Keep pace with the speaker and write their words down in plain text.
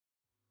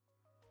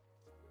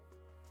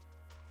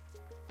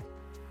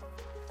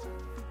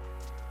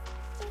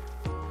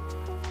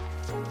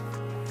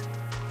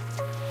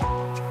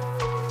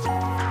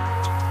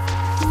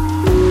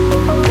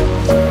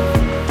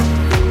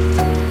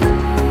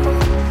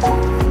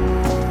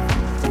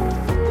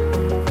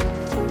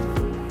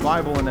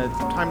Bible in a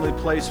timely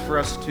place for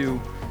us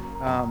to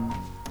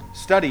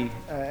study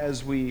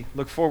as we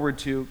look forward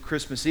to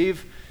Christmas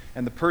Eve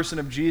and the person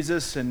of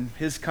Jesus and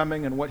his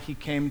coming and what he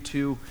came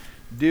to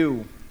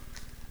do.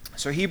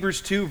 So Hebrews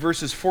 2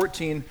 verses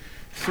 14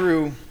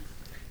 through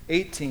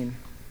 18.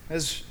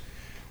 As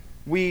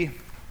we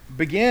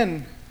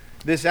begin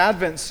this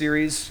Advent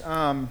series,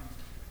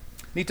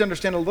 need to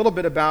understand a little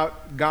bit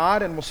about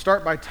God, and we'll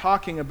start by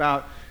talking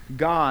about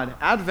God.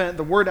 Advent,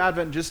 the word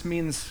Advent just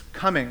means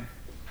coming.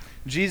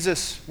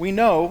 Jesus, we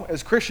know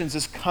as Christians,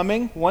 is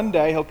coming. One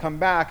day he'll come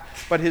back,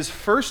 but his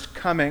first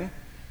coming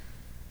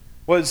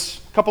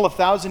was a couple of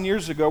thousand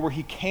years ago where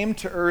he came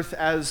to earth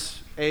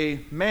as a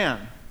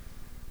man.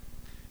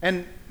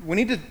 And we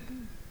need to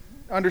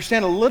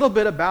understand a little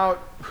bit about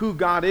who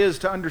God is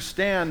to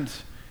understand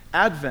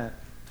Advent.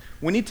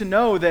 We need to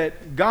know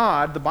that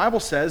God, the Bible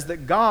says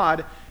that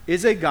God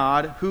is a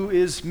God who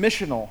is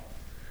missional.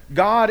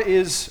 God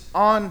is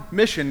on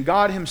mission.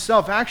 God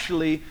himself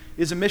actually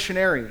is a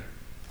missionary.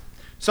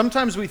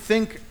 Sometimes we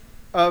think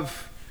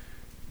of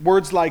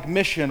words like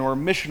mission or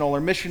missional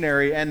or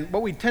missionary, and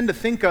what we tend to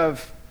think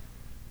of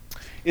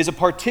is a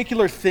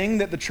particular thing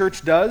that the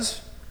church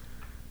does,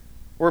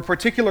 or a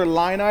particular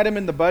line item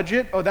in the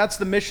budget. Oh, that's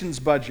the missions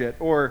budget.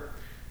 Or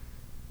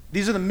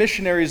these are the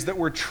missionaries that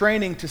we're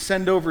training to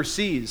send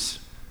overseas.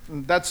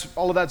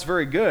 All of that's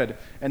very good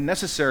and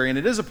necessary, and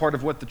it is a part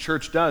of what the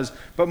church does.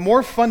 But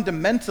more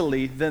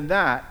fundamentally than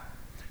that,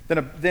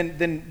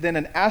 than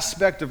an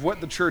aspect of what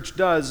the church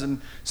does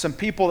and some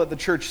people that the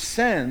church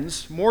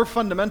sends, more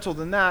fundamental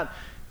than that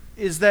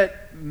is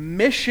that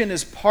mission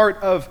is part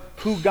of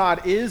who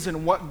God is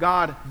and what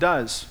God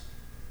does.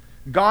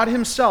 God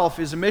himself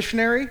is a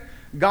missionary.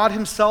 God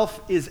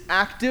himself is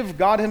active.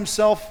 God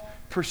himself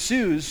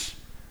pursues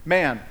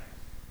man.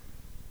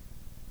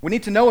 We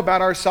need to know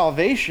about our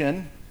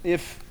salvation,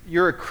 if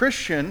you're a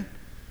Christian,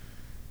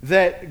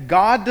 that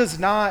God does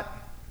not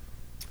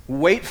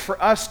wait for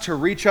us to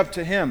reach up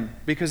to him,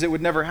 because it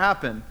would never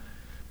happen.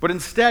 But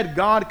instead,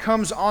 God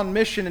comes on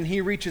mission and he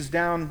reaches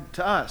down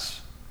to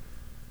us.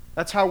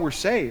 That's how we're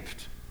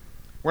saved.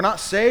 We're not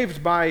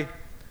saved by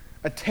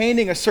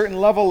attaining a certain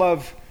level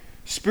of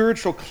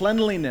spiritual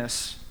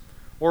cleanliness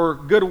or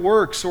good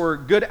works or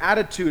good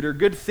attitude or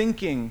good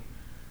thinking.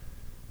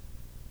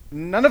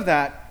 None of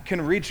that can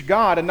reach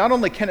God. And not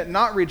only can it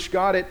not reach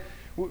God,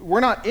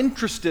 we're not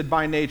interested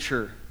by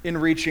nature in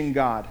reaching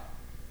God,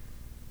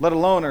 let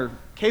alone are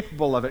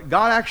capable of it.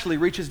 God actually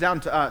reaches down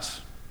to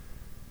us.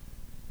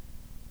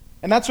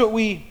 And that's what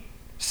we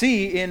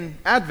see in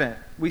Advent.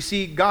 We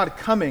see God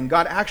coming.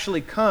 God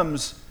actually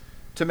comes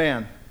to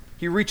man.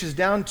 He reaches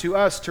down to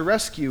us to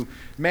rescue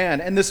man.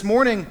 And this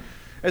morning,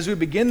 as we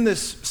begin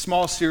this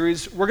small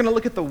series, we're going to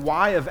look at the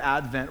why of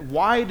Advent.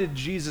 Why did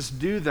Jesus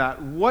do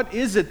that? What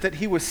is it that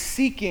he was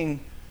seeking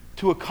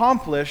to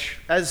accomplish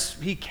as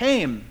he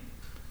came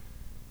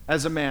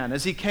as a man,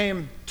 as he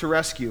came to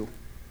rescue?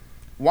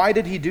 Why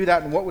did he do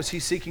that, and what was he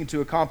seeking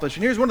to accomplish?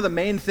 And here's one of the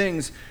main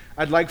things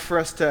I'd like for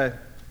us to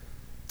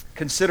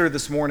consider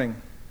this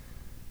morning.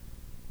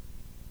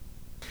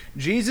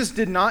 Jesus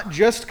did not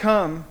just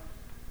come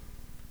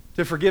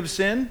to forgive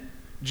sin.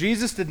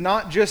 Jesus did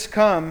not just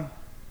come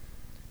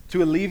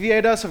to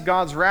alleviate us of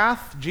God's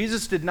wrath.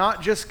 Jesus did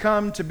not just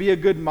come to be a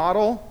good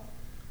model.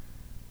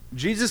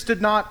 Jesus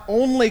did not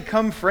only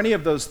come for any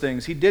of those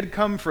things. He did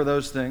come for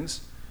those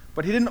things,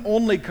 but he didn't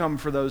only come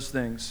for those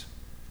things.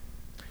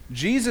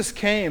 Jesus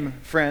came,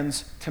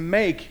 friends, to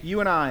make you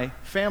and I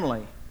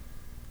family.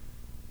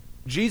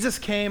 Jesus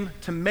came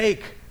to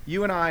make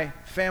you and I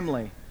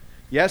family.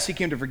 Yes, he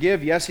came to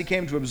forgive. Yes, he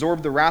came to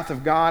absorb the wrath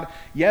of God.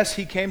 Yes,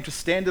 he came to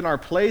stand in our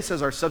place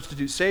as our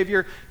substitute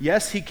Savior.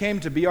 Yes, he came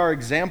to be our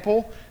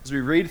example. As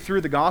we read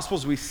through the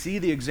Gospels, we see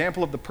the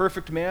example of the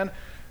perfect man.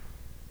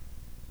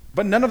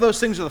 But none of those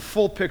things are the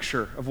full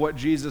picture of what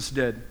Jesus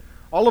did.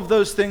 All of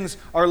those things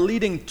are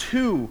leading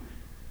to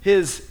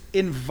his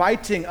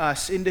inviting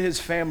us into his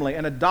family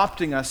and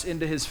adopting us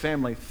into his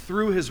family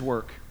through his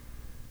work.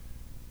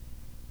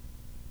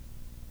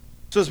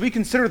 So as we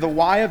consider the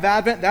why of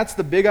Advent, that's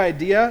the big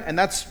idea, and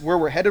that's where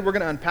we're headed. We're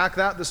going to unpack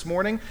that this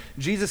morning.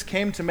 Jesus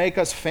came to make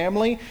us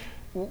family.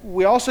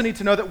 We also need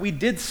to know that we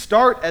did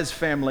start as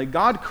family.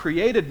 God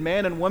created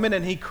man and woman,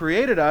 and he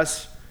created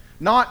us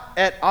not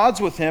at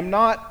odds with him,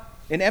 not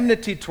in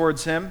enmity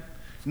towards him,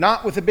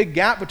 not with a big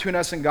gap between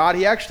us and God.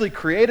 He actually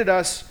created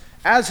us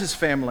as his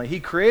family. He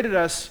created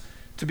us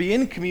to be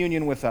in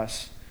communion with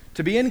us,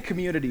 to be in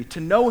community, to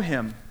know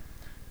him,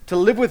 to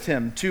live with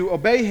him, to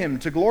obey him,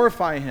 to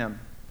glorify him.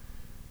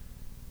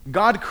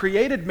 God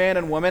created man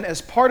and woman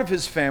as part of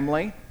his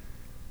family,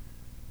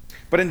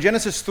 but in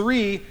Genesis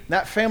 3,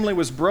 that family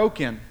was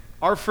broken.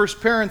 Our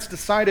first parents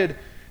decided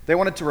they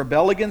wanted to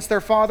rebel against their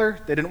father.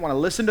 They didn't want to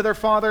listen to their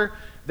father.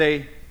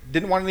 They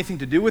didn't want anything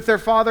to do with their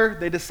father.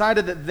 They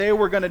decided that they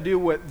were going to do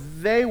what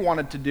they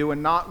wanted to do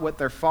and not what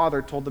their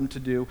father told them to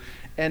do.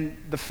 And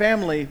the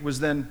family was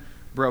then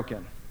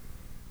broken.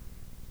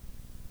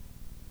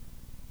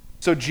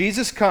 So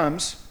Jesus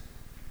comes,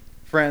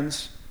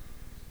 friends,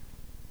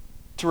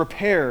 to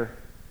repair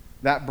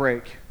that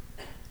break.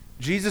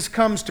 Jesus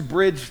comes to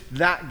bridge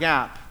that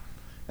gap.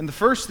 And the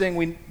first thing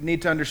we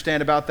need to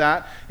understand about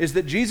that is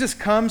that Jesus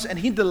comes and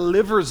he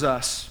delivers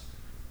us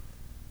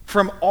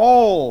from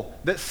all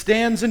that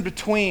stands in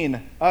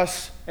between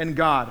us and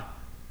God.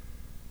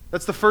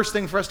 That's the first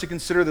thing for us to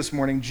consider this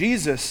morning.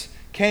 Jesus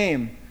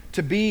came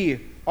to be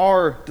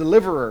our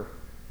deliverer.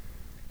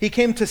 He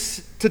came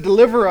to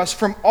deliver us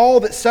from all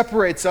that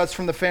separates us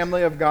from the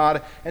family of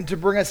God and to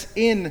bring us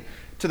in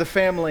to the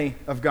family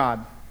of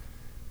God.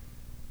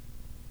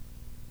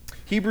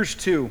 Hebrews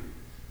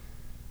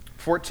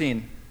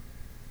 2:14.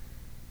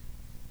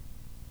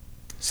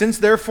 Since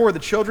therefore the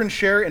children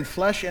share in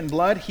flesh and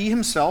blood, he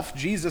himself,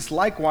 Jesus,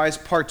 likewise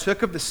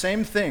partook of the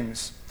same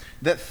things,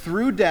 that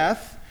through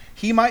death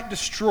he might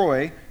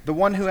destroy the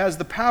one who has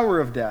the power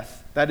of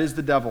death, that is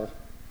the devil,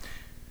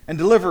 and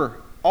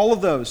deliver all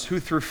of those who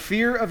through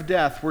fear of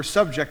death were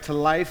subject to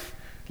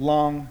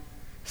lifelong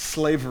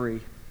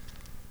slavery.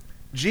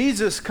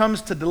 Jesus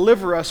comes to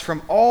deliver us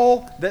from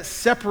all that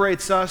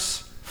separates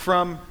us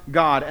from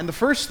God. And the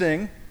first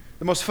thing,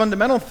 the most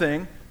fundamental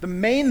thing, the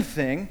main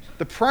thing,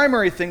 the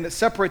primary thing that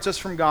separates us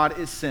from God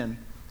is sin.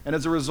 And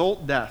as a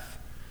result, death.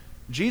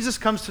 Jesus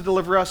comes to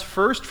deliver us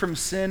first from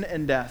sin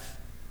and death.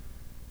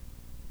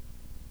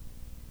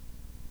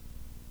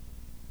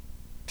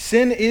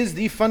 Sin is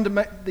the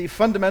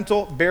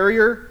fundamental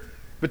barrier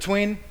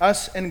between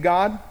us and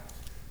God.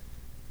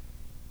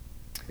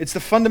 It's the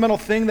fundamental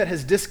thing that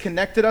has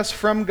disconnected us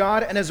from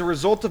God, and as a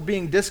result of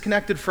being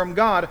disconnected from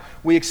God,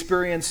 we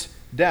experience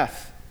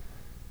death.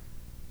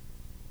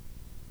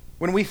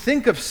 When we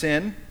think of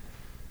sin,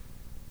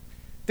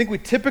 I think we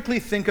typically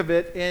think of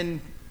it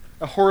in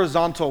a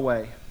horizontal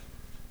way,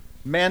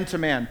 man to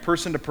man,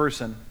 person to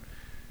person.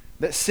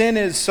 That sin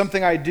is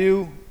something I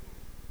do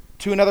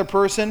to another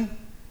person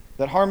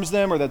that harms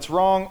them or that's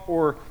wrong,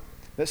 or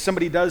that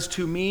somebody does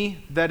to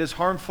me that is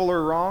harmful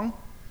or wrong.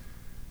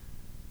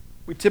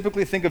 We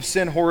typically think of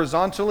sin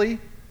horizontally,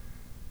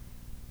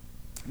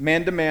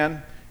 man to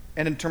man,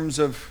 and in terms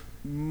of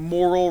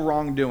moral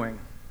wrongdoing.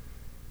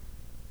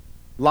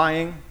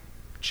 Lying,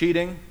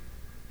 cheating,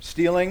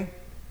 stealing,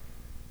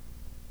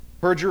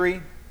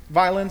 perjury,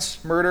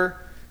 violence, murder,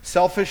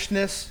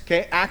 selfishness,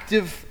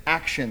 active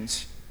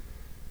actions.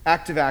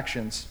 Active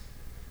actions.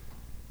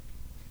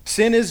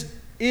 Sin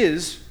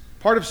is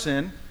part of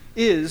sin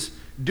is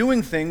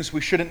doing things we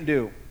shouldn't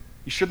do.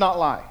 You should not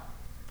lie.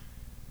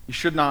 You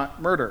should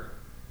not murder.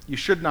 You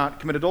should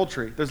not commit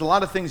adultery. There's a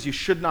lot of things you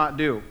should not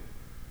do.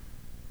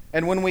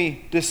 And when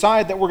we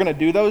decide that we're going to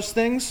do those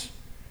things,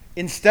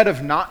 instead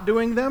of not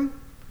doing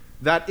them,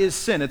 that is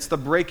sin. It's the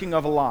breaking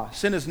of a law.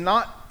 Sin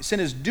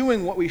is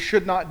doing what we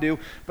should not do,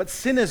 but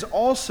sin is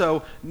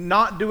also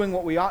not doing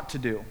what we ought to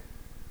do.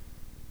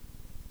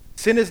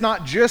 Sin is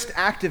not just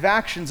active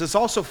actions, it's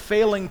also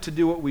failing to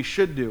do what we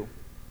should do.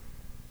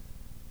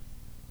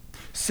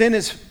 Sin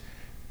is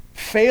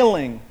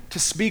failing to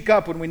speak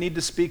up when we need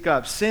to speak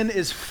up. Sin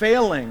is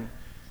failing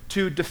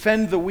to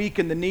defend the weak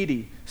and the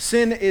needy.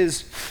 Sin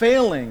is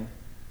failing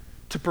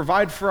to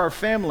provide for our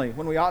family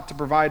when we ought to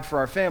provide for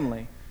our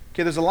family.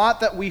 Okay, there's a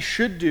lot that we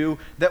should do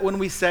that when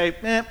we say,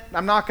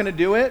 I'm not going to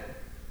do it,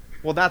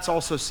 well, that's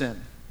also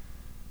sin.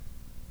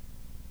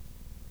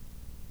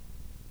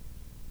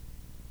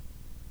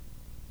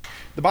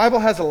 The Bible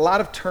has a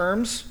lot of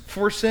terms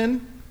for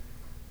sin.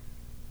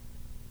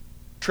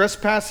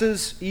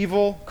 Trespasses,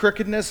 evil,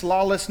 crookedness,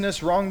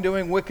 lawlessness,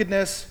 wrongdoing,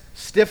 wickedness,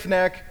 stiff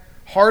neck,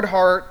 hard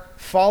heart,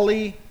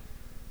 folly,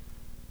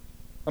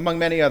 among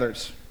many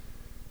others.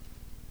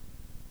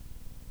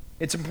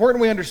 It's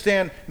important we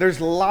understand there's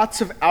lots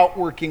of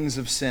outworkings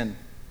of sin.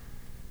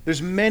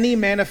 There's many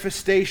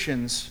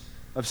manifestations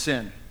of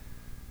sin.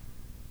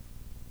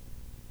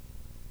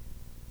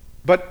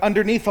 But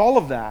underneath all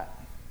of that,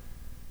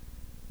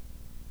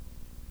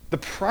 the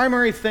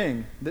primary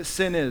thing that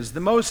sin is,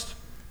 the most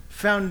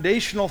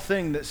foundational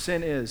thing that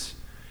sin is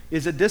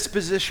a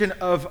disposition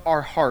of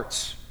our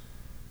hearts.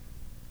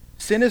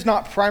 Sin is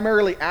not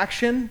primarily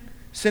action.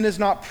 Sin is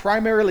not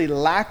primarily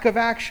lack of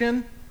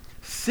action.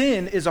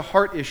 Sin is a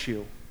heart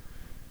issue.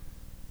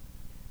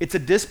 It's a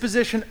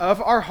disposition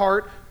of our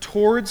heart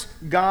towards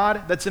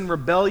God that's in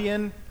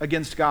rebellion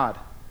against God.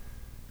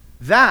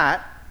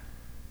 That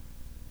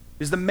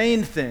is the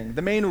main thing,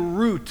 the main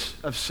root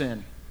of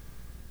sin.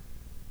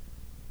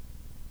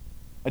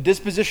 A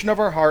disposition of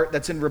our heart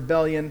that's in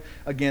rebellion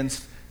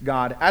against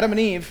God. Adam and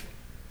Eve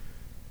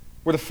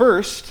were the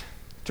first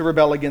to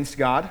rebel against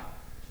God.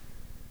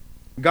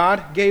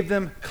 God gave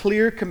them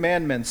clear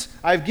commandments.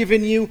 I've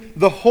given you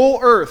the whole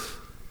earth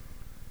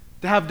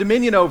to have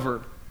dominion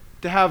over,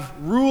 to have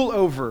rule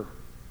over,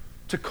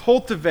 to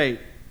cultivate.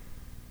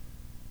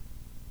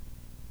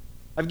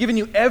 I've given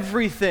you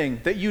everything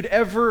that you'd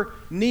ever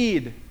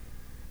need,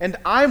 and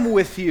I'm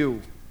with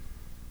you.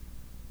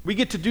 We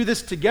get to do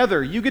this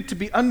together. You get to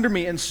be under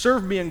me and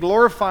serve me and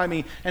glorify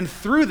me, and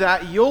through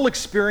that, you'll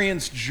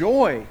experience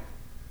joy.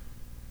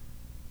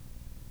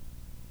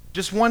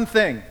 Just one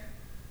thing.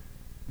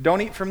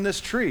 Don't eat from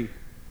this tree.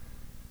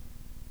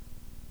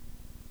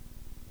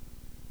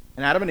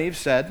 And Adam and Eve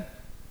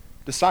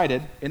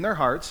decided in their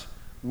hearts,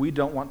 we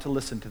don't want to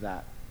listen to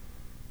that.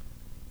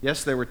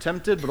 Yes, they were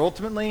tempted, but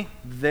ultimately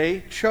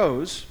they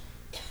chose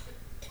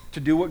to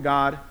do what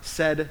God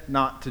said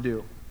not to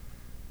do.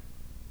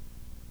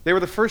 They were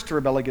the first to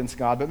rebel against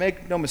God, but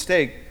make no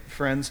mistake,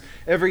 friends,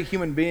 every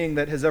human being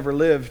that has ever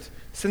lived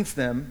since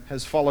them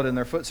has followed in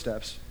their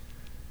footsteps.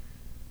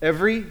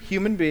 Every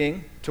human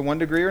being, to one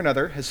degree or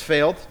another, has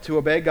failed to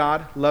obey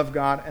God, love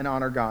God, and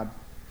honor God.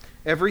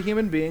 Every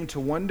human being, to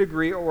one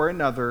degree or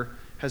another,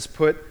 has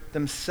put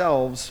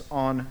themselves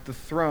on the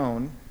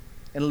throne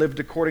and lived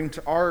according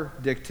to our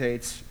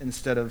dictates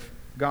instead of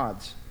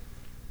God's.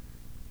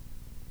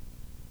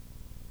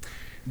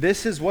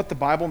 This is what the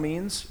Bible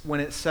means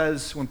when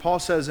Paul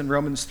says in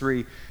Romans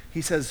 3,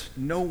 he says,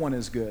 no one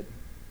is good.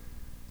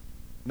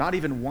 Not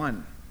even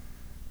one.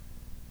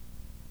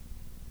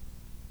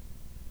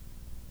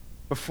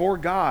 Before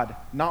God,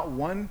 not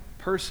one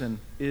person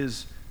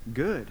is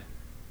good.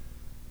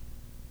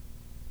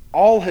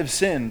 All have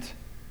sinned,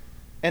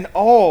 and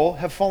all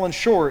have fallen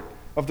short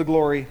of the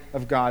glory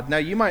of God. Now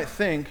you might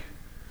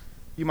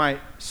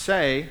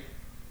say,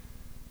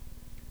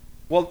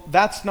 well,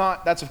 that's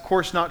of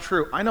course not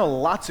true. I know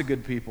lots of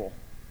good people.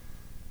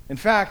 In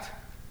fact,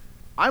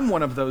 I'm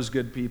one of those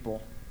good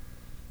people.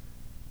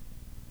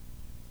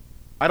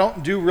 I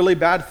don't do really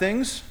bad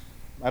things.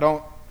 I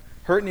don't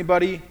hurt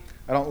anybody.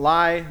 I don't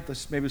lie.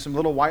 There's maybe some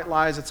little white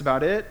lies. That's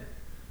about it.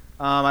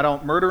 I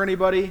don't murder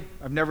anybody.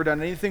 I've never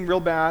done anything real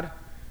bad.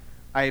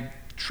 I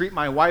treat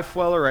my wife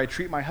well, or I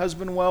treat my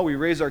husband well. We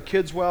raise our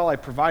kids well. I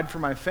provide for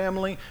my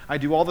family. I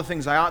do all the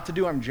things I ought to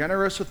do. I'm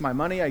generous with my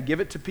money. I give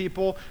it to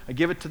people. I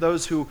give it to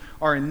those who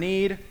are in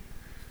need.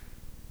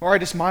 Or I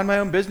just mind my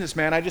own business,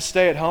 man. I just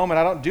stay at home and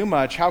I don't do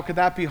much. How could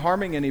that be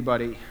harming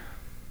anybody?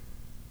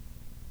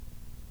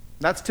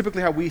 That's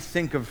typically how we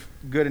think of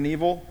good and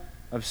evil,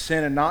 of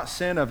sin and not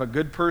sin, of a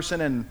good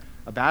person and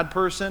a bad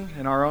person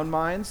in our own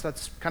minds.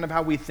 That's kind of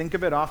how we think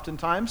of it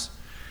oftentimes.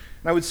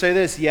 And I would say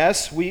this,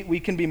 yes, we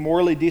can be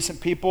morally decent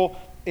people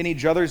in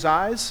each other's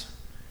eyes.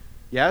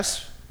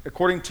 Yes,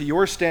 according to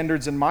your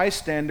standards and my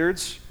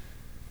standards,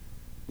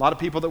 a lot of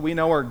people that we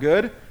know are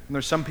good, and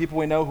there's some people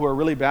we know who are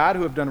really bad,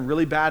 who have done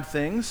really bad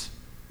things.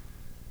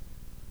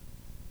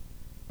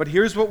 But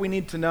here's what we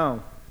need to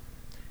know.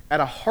 At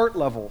a heart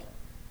level,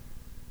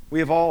 we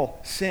have all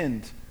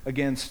sinned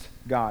against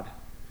God.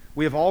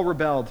 We have all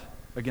rebelled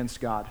against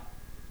God.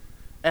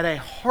 At a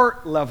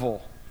heart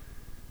level,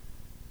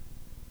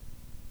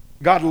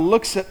 God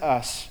looks at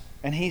us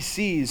and he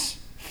sees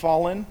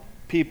fallen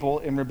people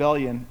in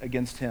rebellion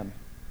against him.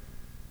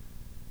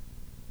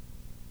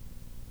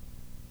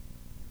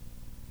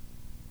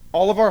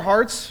 All of our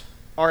hearts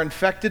are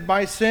infected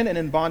by sin and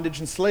in bondage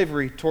and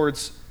slavery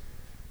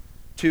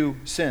to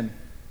sin.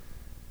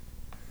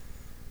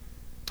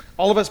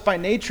 All of us by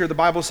nature, the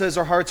Bible says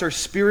our hearts are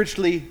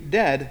spiritually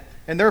dead,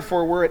 and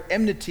therefore we're at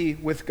enmity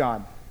with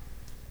God.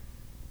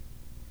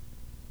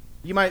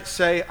 You might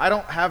say, I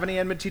don't have any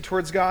enmity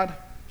towards God,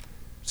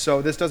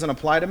 so this doesn't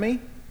apply to me.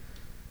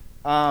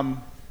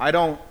 I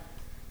don't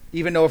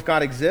even know if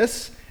God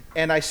exists,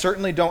 and I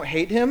certainly don't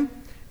hate him.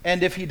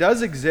 And if he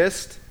does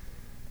exist,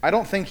 I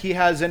don't think he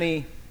cares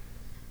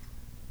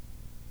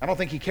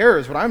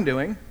what I'm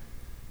doing.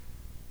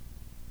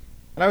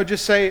 And I would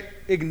just say,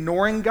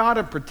 ignoring God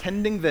and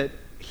pretending that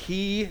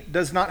he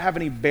does not have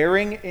any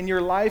bearing in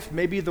your life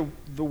may be the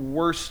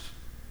worst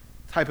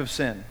type of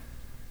sin.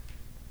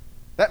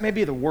 That may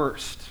be the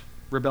worst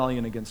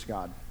rebellion against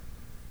God.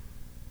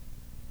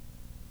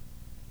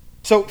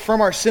 So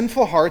from our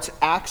sinful hearts,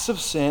 acts of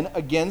sin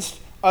against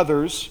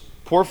others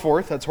pour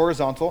forth, that's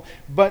horizontal,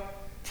 but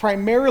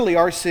primarily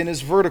our sin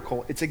is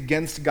vertical. It's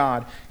against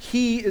God.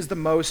 He is the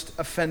most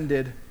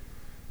offended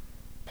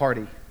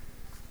party.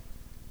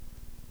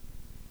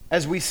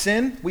 As we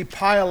sin, we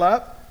pile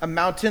up a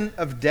mountain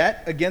of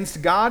debt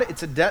against God.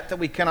 It's a debt that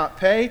we cannot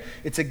pay.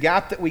 It's a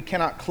gap that we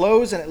cannot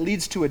close, and it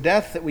leads to a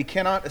death that we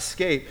cannot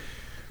escape.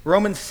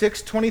 Romans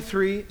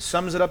 6:23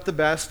 sums it up the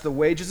best. The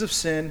wages of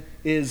sin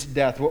is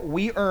death. What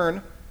we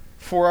earn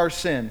for our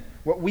sin,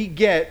 what we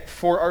get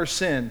for our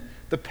sin,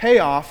 the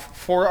payoff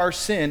for our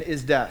sin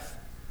is death.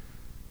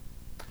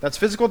 That's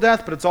physical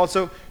death, but it's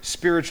also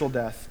spiritual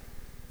death.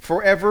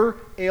 Forever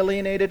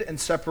alienated and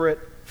separate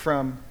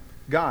from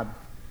God.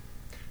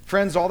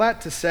 Friends, all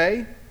that to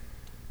say,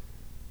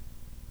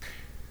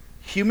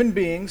 human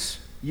beings,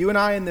 you and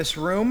I in this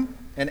room,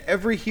 and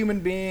every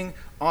human being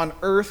on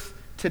earth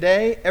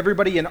today,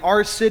 everybody in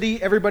our city,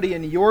 everybody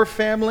in your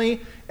family,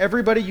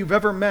 everybody you've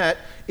ever met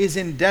is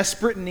in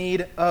desperate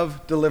need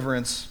of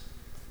deliverance.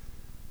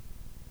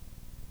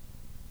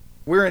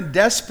 We're in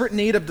desperate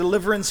need of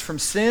deliverance from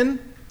sin,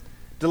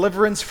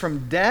 deliverance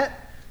from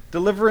debt,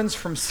 deliverance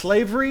from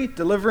slavery,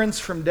 deliverance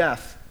from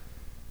death.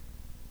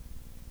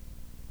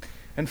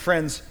 And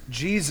friends,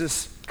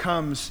 Jesus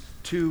comes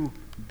to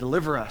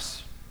deliver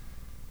us.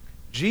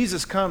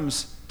 Jesus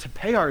comes to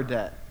pay our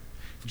debt.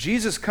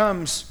 Jesus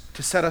comes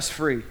to set us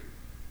free.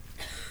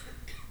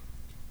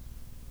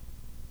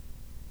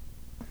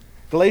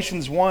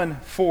 Galatians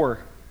 1:4.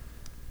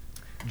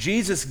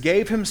 Jesus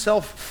gave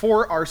himself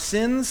for our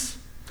sins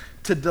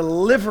to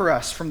deliver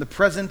us from the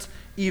present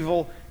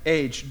evil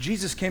age.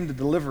 Jesus came to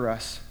deliver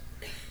us.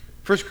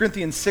 1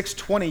 Corinthians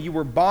 6:20, you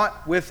were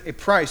bought with a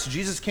price.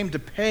 Jesus came to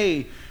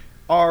pay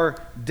our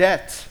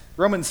debt.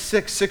 Romans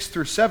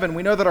 6:6-7,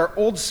 we know that our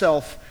old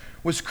self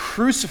was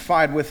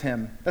crucified with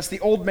him. That's the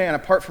old man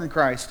apart from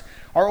Christ.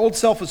 Our old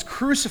self was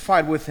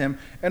crucified with him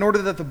in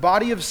order that the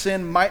body of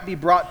sin might be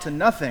brought to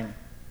nothing,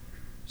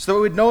 so that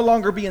we would no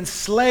longer be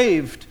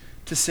enslaved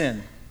to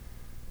sin.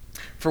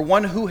 For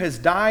one who has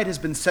died has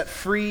been set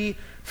free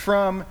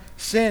from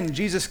sin.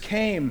 Jesus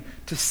came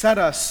to set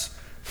us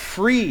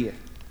free,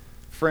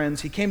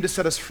 friends. He came to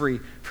set us free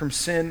from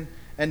sin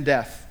and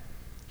death.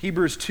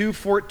 Hebrews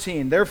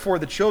 2:14, therefore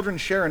the children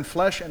share in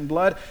flesh and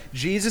blood.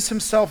 Jesus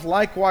himself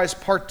likewise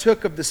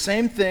partook of the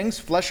same things,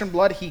 flesh and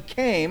blood. He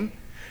came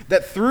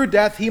that through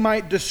death he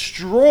might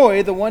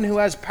destroy the one who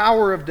has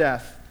power of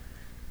death.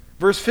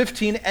 Verse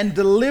 15, and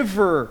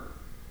deliver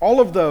all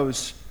of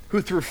those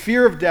who through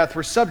fear of death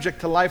were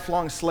subject to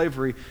lifelong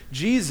slavery.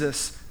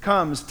 Jesus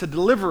comes to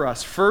deliver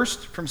us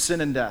first from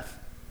sin and death.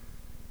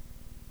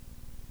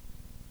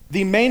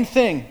 The main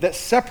thing that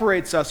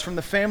separates us from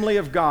the family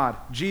of God,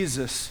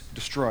 Jesus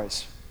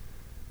destroys.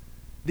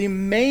 The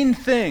main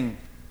thing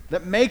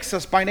that makes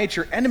us by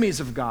nature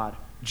enemies of God,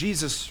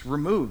 Jesus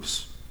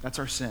removes. That's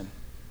our sin.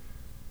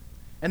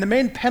 And the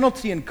main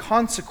penalty and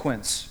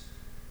consequence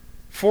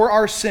for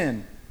our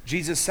sin,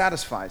 Jesus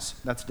satisfies.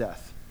 That's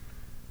death.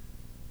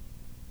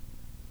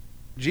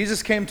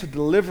 Jesus came to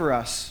deliver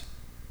us.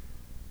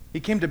 He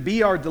came to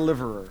be our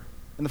deliverer.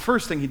 And the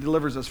first thing he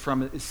delivers us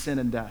from is sin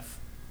and death.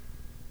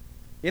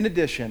 In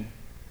addition,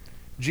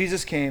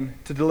 Jesus came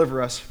to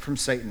deliver us from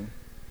Satan.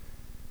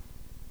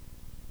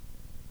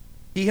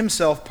 He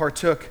himself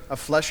partook of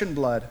flesh and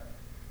blood,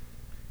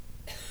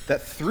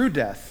 that through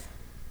death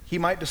he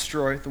might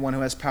destroy the one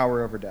who has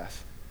power over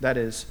death, that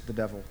is, the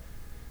devil.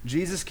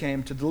 Jesus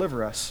came to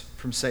deliver us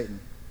from Satan.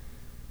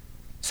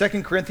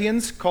 2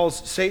 Corinthians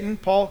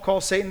Paul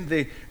calls Satan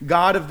the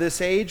god of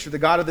this age, or the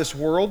god of this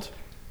world,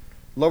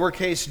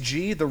 lowercase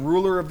g, the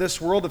ruler of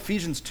this world.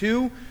 Ephesians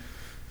 2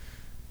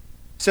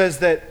 says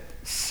that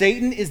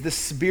Satan is the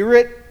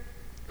spirit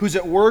who's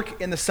at work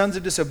in the sons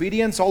of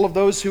disobedience, all of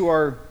those who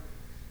are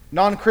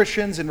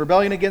non-Christians in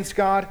rebellion against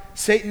God.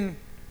 Satan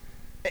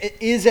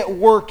is at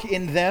work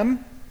in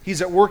them.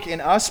 He's at work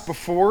in us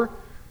before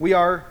we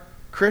are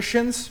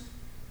Christians.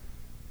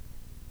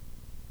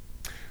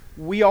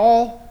 We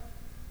all,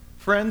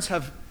 friends,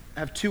 have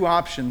two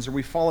options, or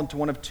we fall into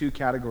one of two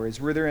categories.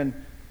 We're either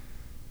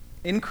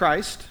in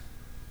Christ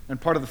and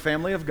part of the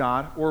family of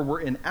God, or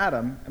we're in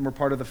Adam and we're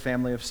part of the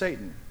family of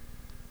Satan.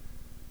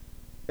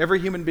 Every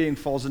human being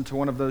falls into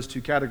one of those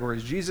two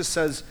categories. Jesus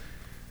says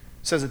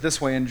it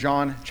this way in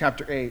John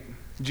chapter 8.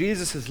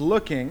 Jesus is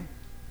looking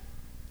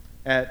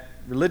at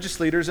religious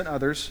leaders and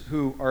others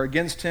who are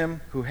against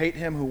him, who hate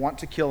him, who want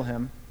to kill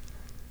him,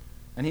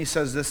 and he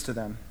says this to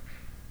them: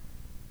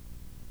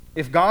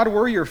 if God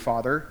were your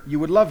father, you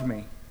would love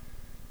me,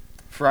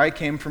 for I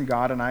came from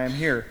God and I am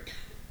here.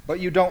 But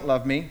you don't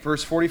love me.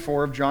 Verse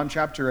 44 of John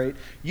chapter 8.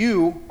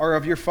 You are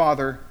of your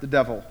father, the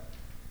devil,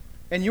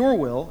 and your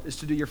will is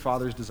to do your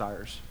father's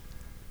desires.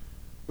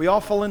 We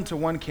all fall into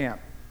one camp.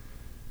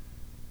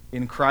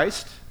 In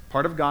Christ,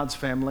 part of God's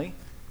family.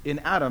 In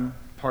Adam,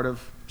 part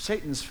of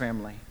Satan's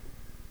family.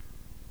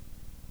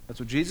 That's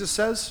what Jesus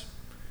says.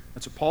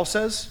 That's what Paul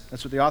says.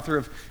 That's what the author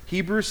of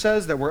Hebrews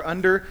says, that we're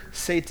under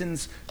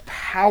Satan's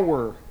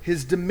power,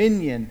 his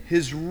dominion,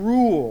 his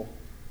rule,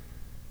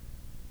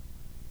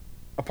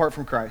 apart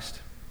from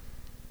Christ.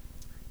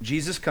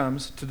 Jesus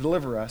comes to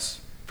deliver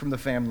us from the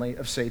family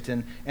of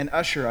Satan and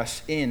usher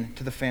us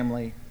into the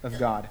family of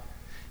God.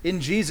 In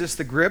Jesus,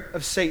 the grip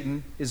of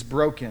Satan is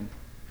broken.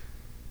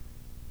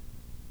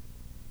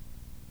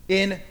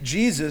 In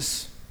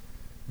Jesus,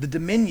 the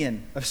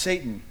dominion of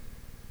Satan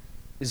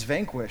is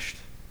vanquished.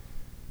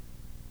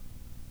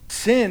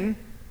 Sin,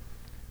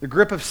 the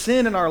grip of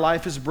sin in our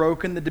life is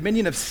broken. The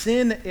dominion of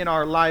sin in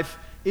our life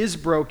is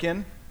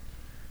broken.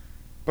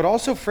 But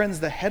also, friends,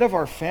 the head of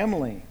our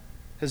family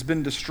has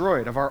been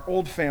destroyed, of our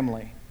old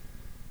family.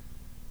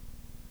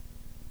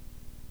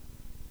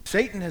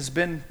 Satan has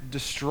been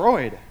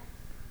destroyed.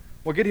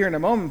 We'll get here in a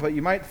moment, but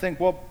you might think,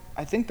 well,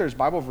 I think there's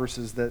Bible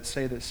verses that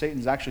say that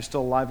Satan's actually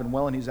still alive and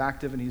well, and he's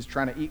active, and he's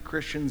trying to eat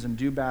Christians and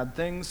do bad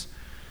things.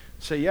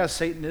 So yes,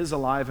 Satan is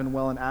alive and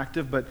well and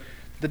active, but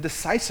the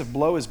decisive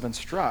blow has been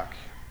struck.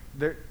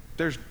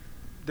 There's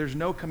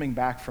no coming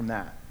back from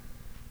that.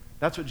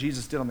 That's what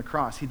Jesus did on the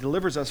cross. He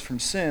delivers us from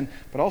sin,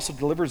 but also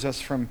delivers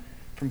us from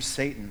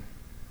Satan.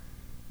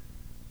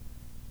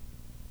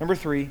 Number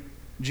 3,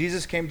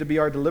 Jesus came to be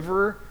our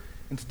deliverer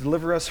and to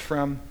deliver us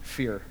from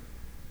fear.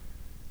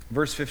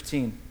 Verse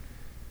 15.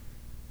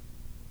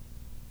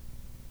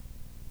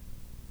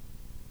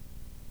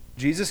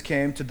 Jesus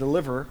came to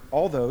deliver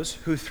all those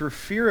who through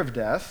fear of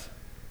death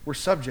were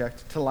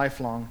subject to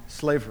lifelong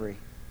slavery.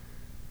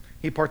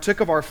 He partook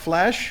of our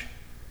flesh.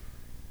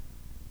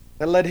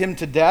 That led him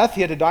to death.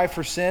 He had to die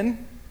for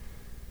sin.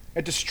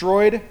 It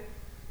destroyed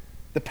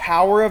the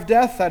power of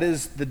death, that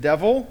is, the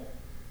devil.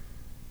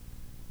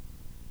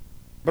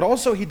 But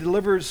also he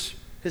delivers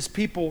his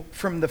people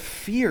from the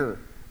fear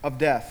of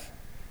death,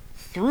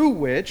 through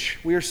which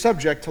we are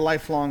subject to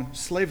lifelong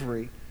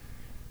slavery.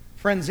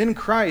 Friends, in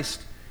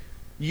Christ,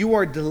 you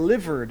are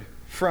delivered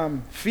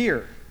from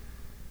fear.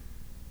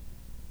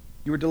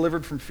 You are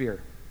delivered from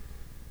fear.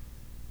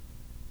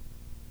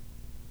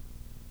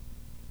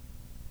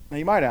 Now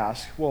you might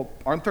ask, well,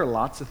 aren't there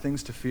lots of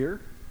things to fear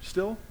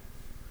still?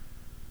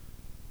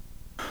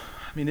 I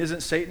mean,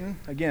 isn't Satan,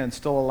 again,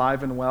 still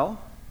alive and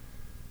well?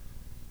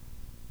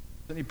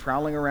 Isn't he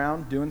prowling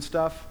around, doing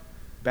stuff,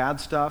 bad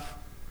stuff,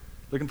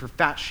 looking for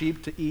fat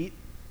sheep to eat,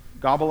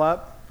 gobble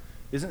up?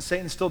 Isn't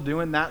Satan still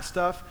doing that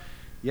stuff?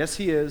 Yes,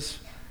 he is,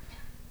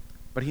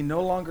 but he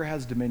no longer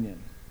has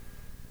dominion.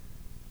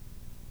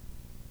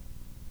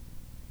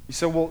 You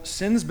say, well,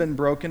 sin's been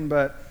broken,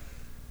 but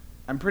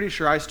I'm pretty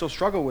sure I still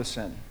struggle with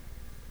sin.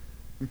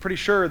 I'm pretty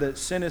sure that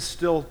sin is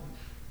still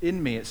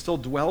in me. It still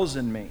dwells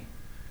in me.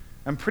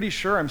 I'm pretty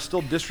sure I'm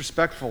still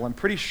disrespectful. I'm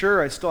pretty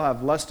sure I still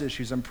have lust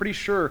issues. I'm pretty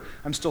sure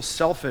I'm still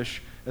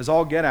selfish as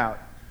all get out.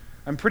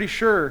 I'm pretty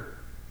sure,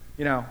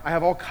 I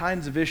have all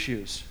kinds of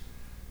issues.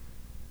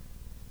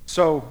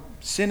 So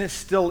sin is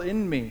still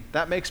in me.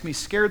 That makes me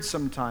scared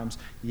sometimes.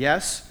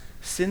 Yes,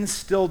 sin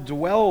still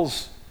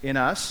dwells in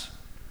us,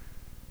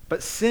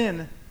 but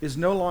sin is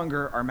no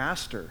longer our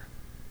master.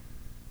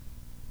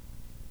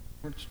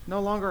 It's no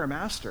longer our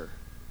master.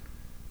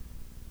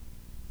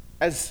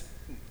 As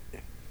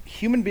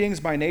human beings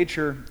by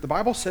nature, the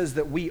Bible says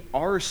that we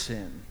are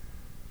sin.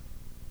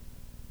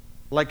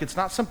 Like it's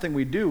not something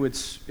we do,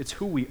 it's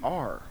who we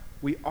are.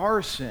 We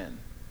are sin.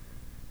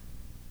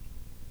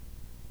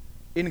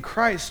 In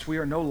Christ, we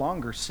are no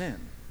longer sin.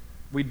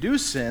 We do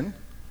sin,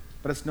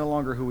 but it's no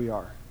longer who we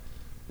are.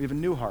 We have a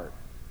new heart,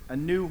 a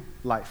new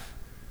life,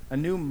 a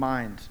new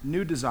mind,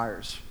 new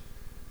desires.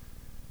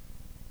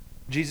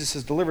 Jesus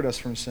has delivered us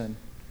from sin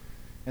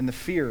and the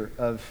fear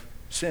of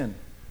sin.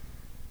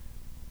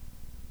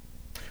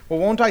 Well,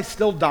 won't I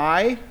still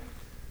die?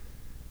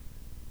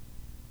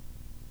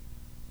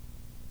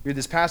 Here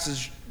this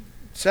passage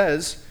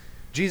says,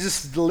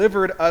 Jesus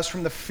delivered us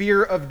from the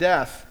fear of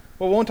death.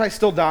 Well, won't I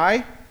still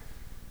die?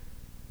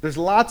 There's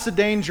lots of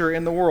danger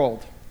in the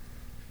world.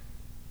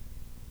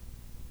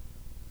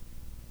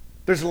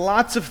 There's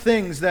lots of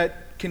things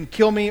that can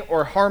kill me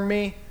or harm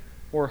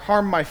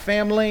my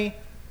family.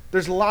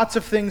 There's lots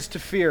of things to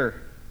fear.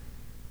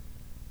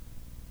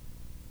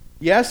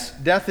 Yes,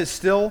 death is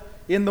still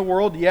in the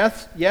world.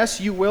 Yes,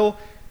 you will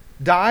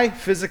die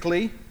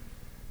physically.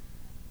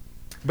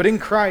 But in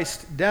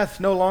Christ, death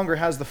no longer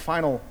has the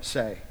final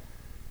say.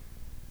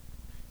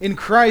 In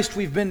Christ,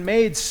 we've been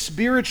made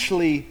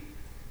spiritually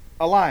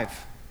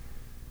alive.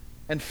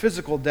 And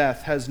physical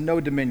death has no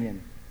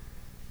dominion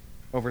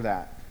over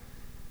that.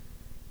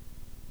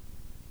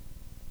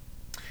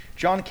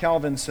 John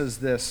Calvin says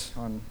this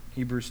on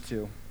Hebrews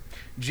 2.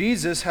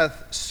 Jesus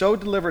hath so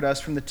delivered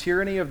us from the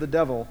tyranny of the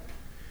devil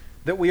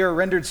that we are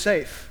rendered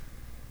safe.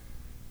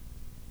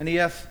 And he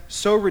hath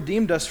so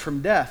redeemed us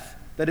from death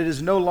that it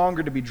is no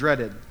longer to be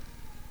dreaded.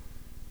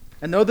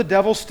 And though the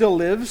devil still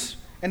lives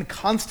and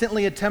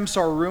constantly attempts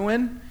our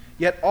ruin,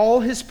 yet all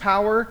his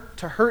power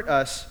to hurt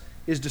us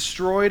is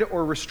destroyed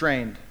or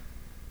restrained.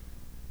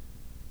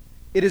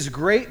 It is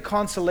great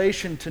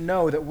consolation to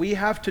know that we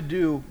have to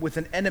do with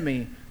an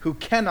enemy who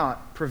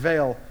cannot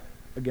prevail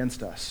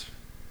against us.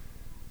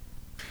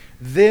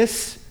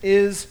 This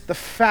is the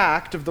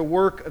fact of the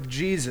work of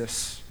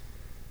Jesus.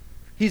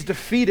 He's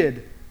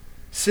defeated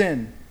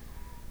sin.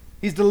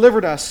 He's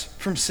delivered us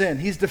from sin.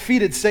 He's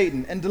defeated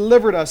Satan and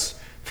delivered us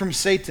from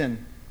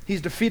Satan. He's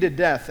defeated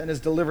death and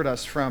has delivered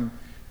us from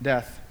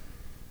death.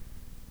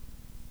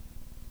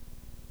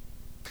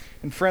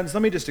 And friends,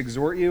 let me just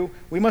exhort you.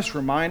 We must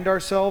remind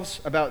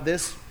ourselves about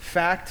this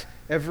fact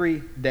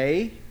every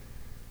day.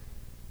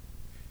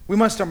 We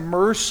must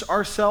immerse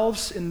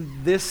ourselves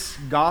in this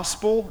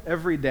gospel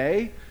every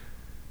day.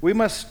 We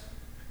must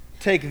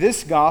take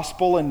this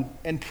gospel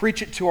and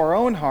preach it to our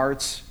own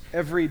hearts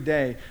every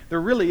day.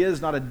 There really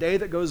is not a day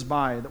that goes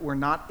by that we're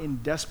not in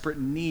desperate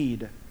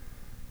need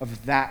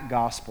of that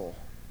gospel.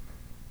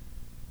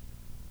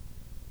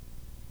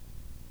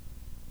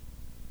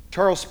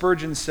 Charles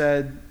Spurgeon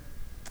said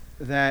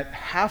that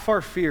half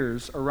our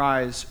fears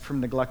arise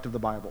from neglect of the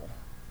Bible.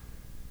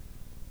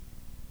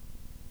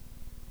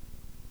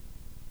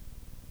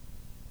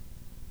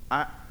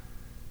 I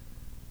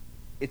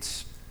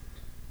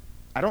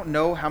don't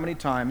know how many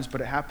times,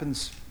 but it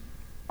happens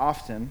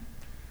often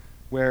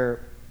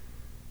where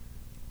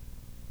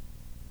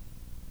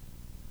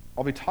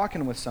I'll be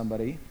talking with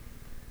somebody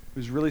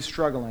who's really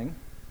struggling,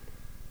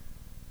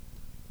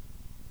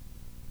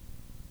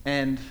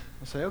 and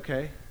I'll say,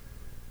 okay,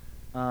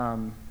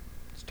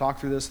 let's talk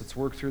through this, let's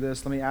work through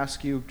this. Let me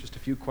ask you just a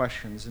few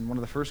questions. And one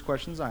of the first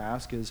questions I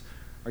ask is,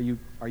 are you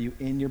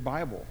in your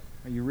Bible?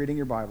 Are you reading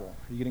your Bible?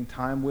 Are you getting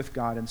time with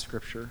God in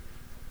Scripture?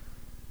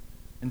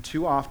 And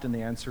too often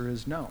the answer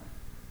is no,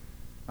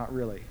 not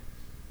really.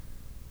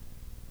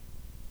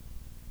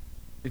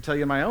 I tell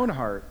you in my own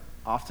heart,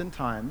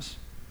 oftentimes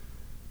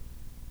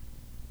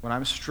when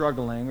I'm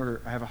struggling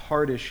or I have a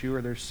heart issue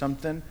or there's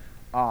something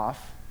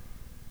off,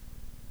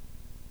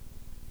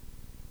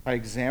 I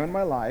examine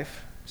my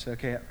life, say,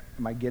 okay,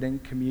 am I getting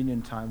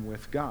communion time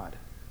with God?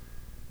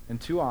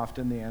 And too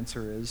often the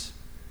answer is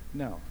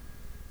no.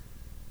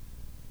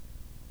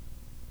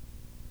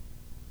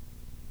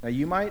 Now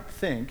you might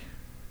think,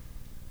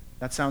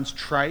 that sounds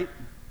trite,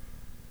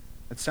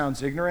 that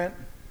sounds ignorant.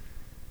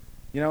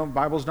 You know,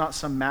 Bible's not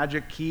some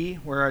magic key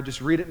where I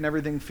just read it and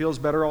everything feels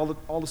better all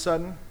of a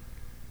sudden.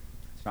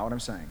 It's not what I'm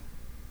saying.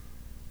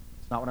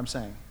 It's not what I'm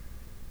saying.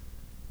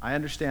 I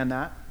understand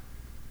that.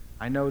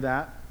 I know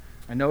that.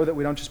 I know that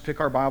we don't just pick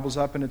our Bibles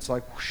up and it's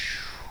like, whoosh,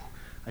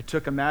 I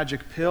took a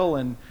magic pill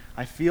and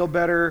I feel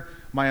better.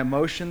 My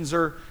emotions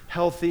are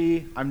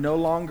healthy. I'm no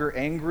longer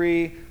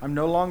angry. I'm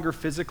no longer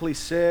physically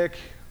sick.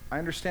 I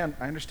understand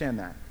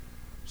that.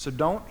 So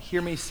don't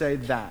hear me say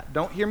that.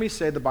 Don't hear me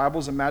say the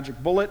Bible's a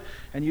magic bullet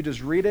and you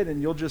just read it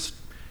and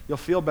you'll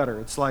feel better.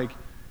 It's like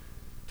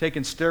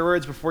taking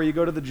steroids before you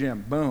go to the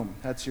gym. Boom.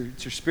 It's your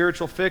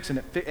spiritual fix and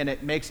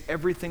it makes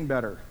everything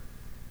better.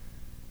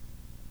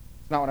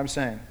 It's not what I'm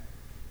saying.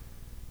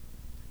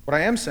 What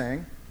I am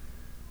saying,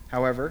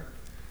 however,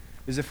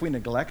 is if we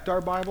neglect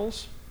our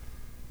Bibles,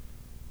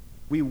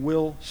 we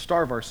will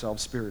starve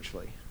ourselves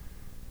spiritually.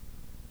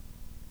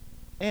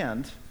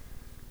 And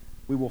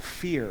we will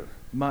fear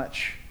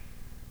much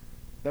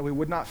that we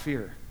would not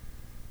fear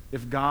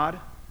if God,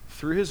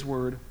 through His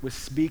Word, was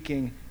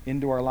speaking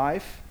into our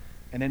life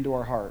and into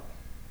our heart.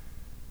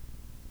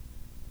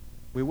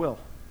 We will.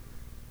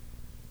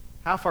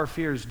 Half our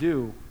fears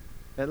do,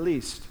 at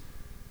least,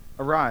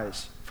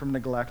 arise from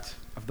neglect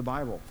of the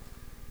Bible.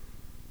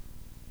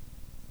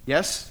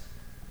 Yes,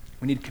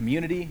 we need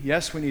community.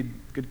 Yes, we need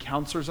good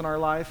counselors in our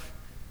life.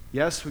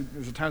 Yes,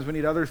 there's times we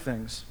need other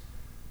things.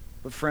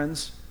 But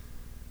friends,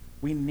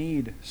 we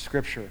need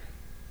Scripture.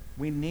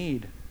 We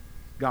need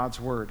God's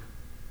Word.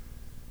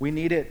 We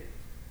need it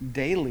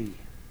daily.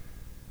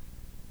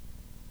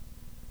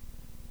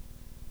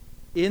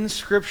 In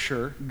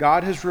Scripture,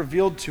 God has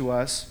revealed to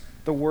us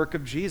the work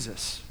of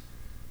Jesus.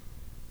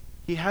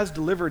 He has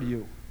delivered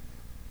you,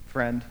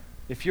 friend.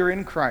 If you're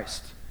in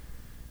Christ,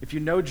 if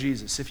you know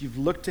Jesus, if you've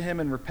looked to Him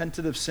and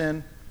repented of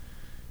sin,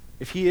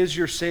 if He is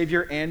your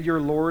Savior and your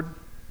Lord,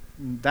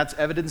 that's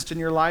evidenced in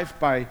your life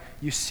by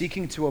you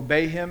seeking to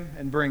obey Him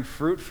and bring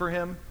fruit for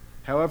Him,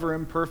 however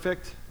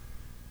imperfect.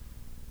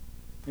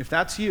 If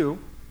that's you,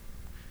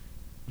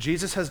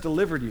 Jesus has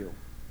delivered you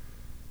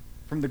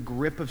from the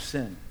grip of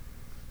sin.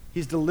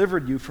 He's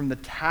delivered you from the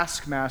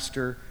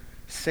taskmaster,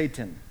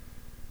 Satan.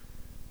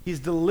 He's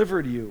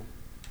delivered you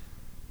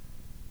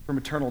from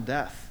eternal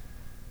death.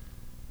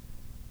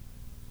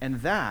 And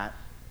that,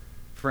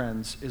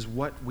 friends, is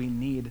what we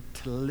need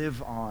to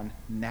live on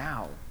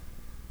now.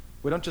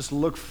 We don't just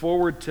look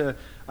forward to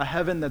a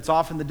heaven that's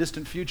off in the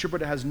distant future,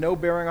 but it has no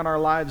bearing on our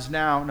lives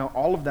now. No,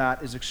 all of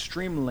that is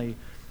extremely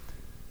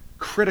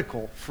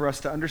critical for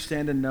us to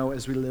understand and know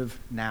as we live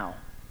now.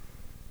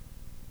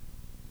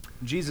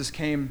 Jesus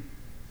came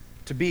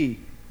to be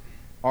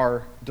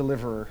our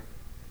deliverer.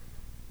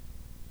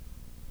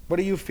 What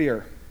do you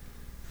fear?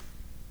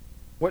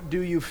 What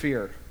do you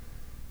fear?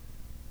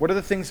 What are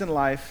the things in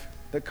life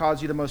that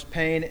cause you the most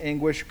pain,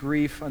 anguish,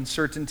 grief,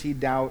 uncertainty,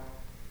 doubt,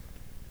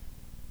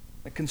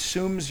 that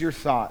consumes your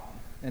thought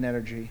and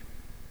energy?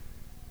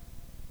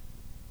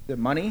 Is it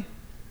money?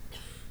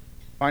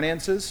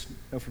 Finances?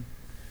 For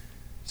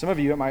some of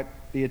you, it might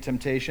be a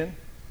temptation.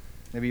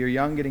 Maybe you're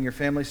young, getting your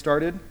family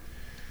started.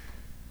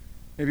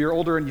 Maybe you're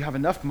older and you have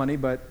enough money,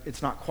 but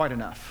it's not quite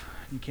enough.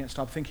 You can't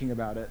stop thinking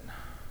about it.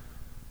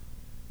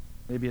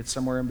 Maybe it's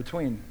somewhere in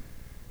between.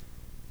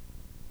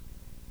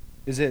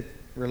 Is it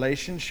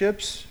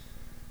relationships?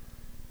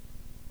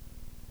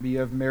 Maybe you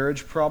have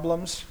marriage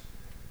problems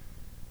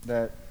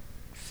that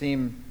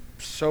seem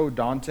so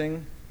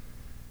daunting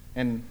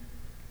and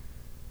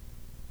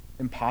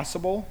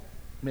impossible.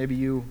 Maybe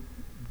you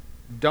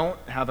don't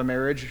have a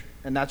marriage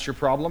and that's your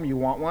problem. You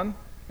want one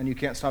and you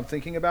can't stop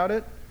thinking about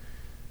it.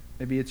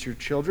 Maybe it's your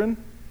children.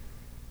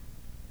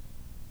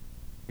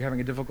 You're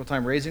having a difficult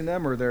time raising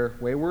them or they're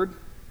wayward.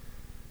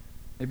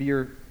 Maybe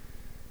you're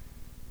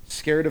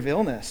scared of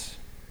illness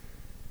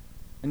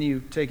and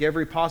you take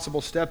every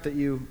possible step that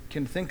you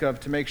can think of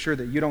to make sure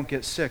that you don't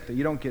get sick, that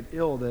you don't get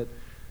ill, that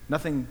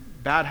nothing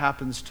bad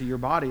happens to your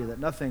body, that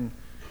nothing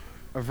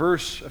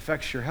adverse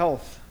affects your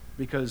health,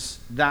 because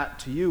that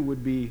to you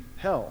would be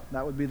hell.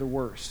 That would be the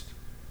worst.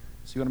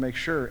 So you want to make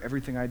sure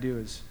everything I do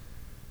is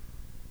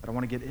that I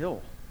want to get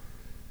ill.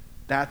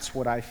 That's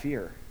what I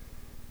fear.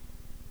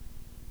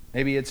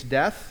 Maybe it's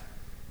death,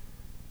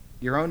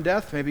 your own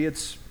death. Maybe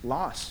it's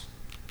loss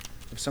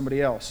of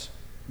somebody else.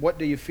 What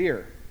do you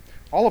fear?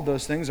 All of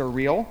those things are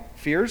real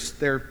fears.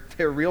 They're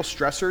real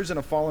stressors in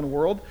a fallen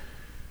world.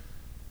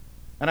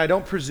 And I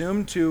don't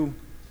presume to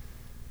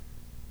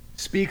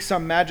speak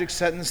some magic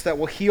sentence that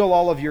will heal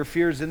all of your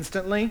fears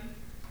instantly.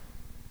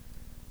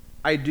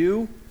 I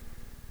do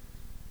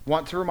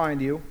want to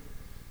remind you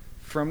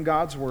from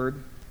God's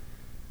Word,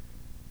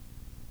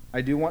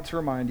 I do want to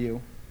remind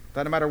you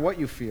that no matter what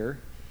you fear,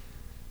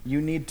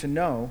 you need to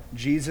know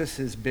Jesus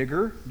is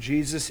bigger,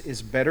 Jesus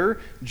is better,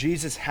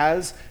 Jesus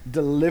has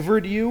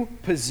delivered you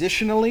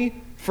positionally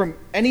from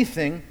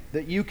anything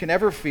that you can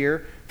ever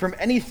fear, from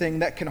anything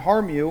that can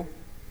harm you,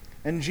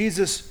 and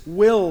Jesus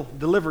will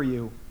deliver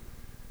you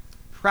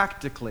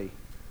practically.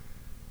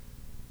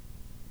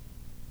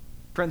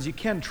 Friends, you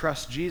can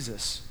trust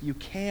Jesus. You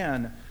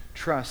can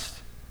trust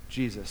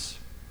Jesus.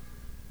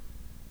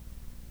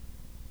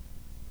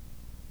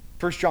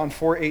 1 John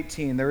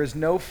 4:18, there is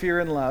no fear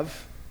in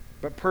love,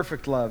 but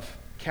perfect love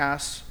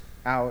casts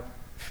out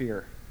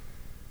fear.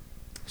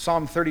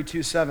 Psalm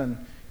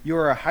 32:7, you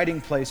are a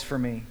hiding place for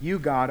me. You,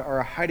 God, are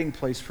a hiding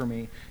place for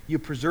me. You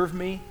preserve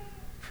me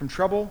from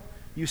trouble.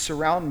 You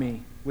surround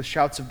me with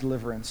shouts of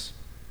deliverance.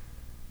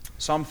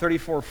 Psalm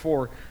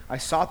 34:4, I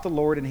sought the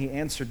Lord and he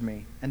answered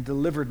me and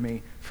delivered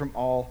me from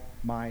all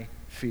my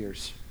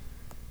fears.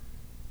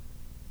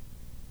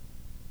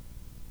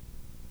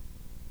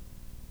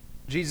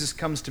 Jesus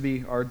comes to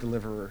be our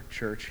deliverer,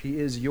 church. He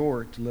is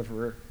your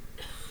deliverer.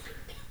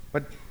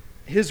 But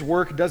his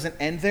work doesn't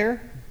end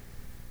there.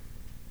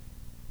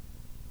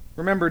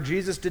 Remember,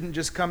 Jesus didn't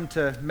just come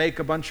to make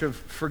a bunch of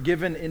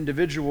forgiven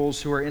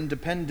individuals who are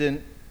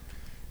independent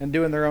and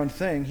doing their own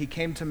thing. He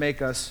came to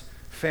make us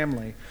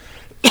family.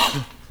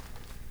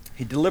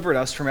 He delivered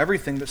us from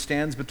everything that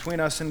stands between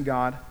us and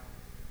God.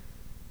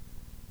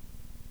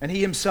 And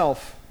he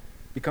himself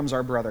becomes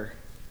our brother.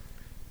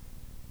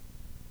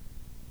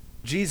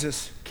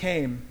 Jesus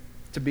came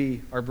to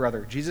be our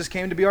brother. Jesus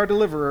came to be our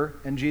deliverer,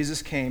 and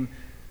Jesus came,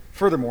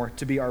 furthermore,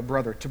 to be our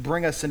brother, to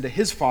bring us into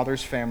his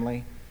Father's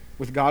family,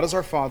 with God as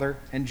our Father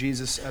and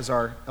Jesus as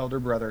our elder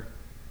brother.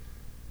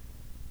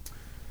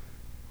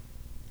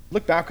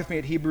 Look back with me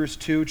at Hebrews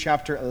 2,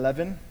 chapter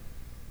 11.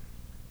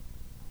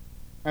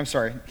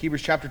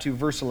 Hebrews chapter 2,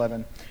 verse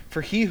 11.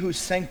 For he who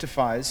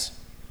sanctifies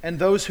and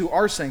those who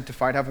are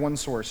sanctified have one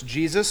source.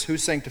 Jesus, who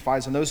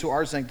sanctifies, and those who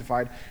are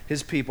sanctified,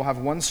 his people, have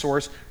one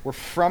source. We're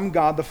from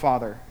God the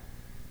Father.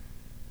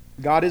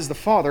 God is the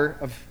Father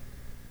of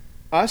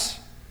us,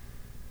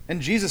 and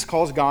Jesus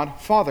calls God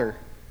Father.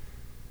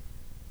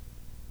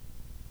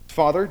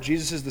 Father,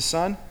 Jesus is the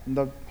Son, and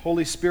the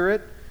Holy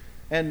Spirit.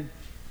 And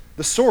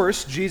the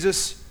source,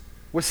 Jesus,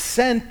 was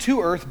sent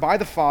to earth by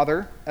the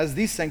Father as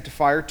the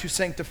sanctifier to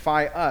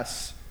sanctify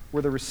us.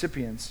 We're the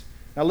recipients.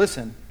 Now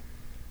listen,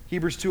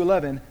 Hebrews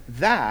 2:11,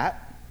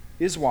 that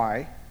is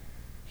why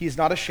he's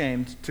not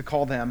ashamed to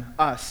call them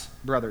us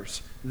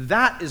brothers.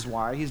 That is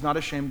why he's not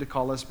ashamed to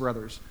call us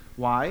brothers.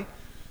 Why?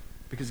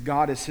 Because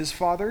God is his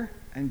Father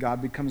and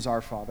God becomes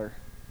our Father.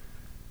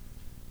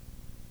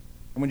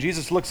 And when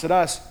Jesus looks at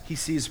us, he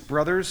sees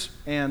brothers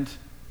and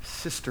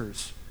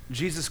sisters.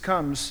 Jesus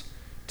comes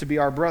to be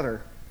our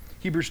brother.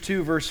 Hebrews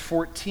 2, verse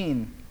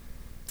 14.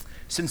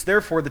 Since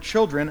therefore the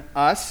children,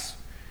 us,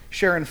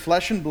 share in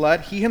flesh and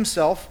blood, he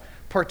himself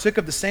partook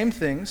of the same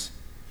things,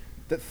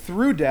 that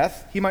through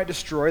death he might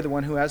destroy the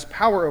one who has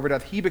power over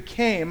death. He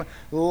became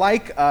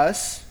like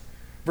us.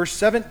 Verse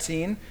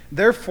 17,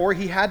 therefore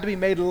he had to be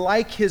made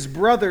like his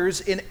brothers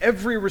in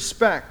every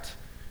respect,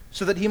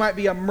 so that he might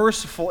be a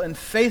merciful and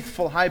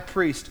faithful high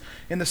priest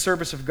in the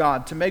service of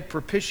God, to make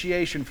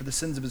propitiation for the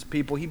sins of his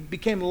people. He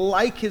became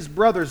like his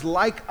brothers,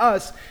 like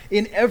us,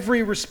 in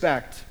every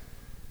respect.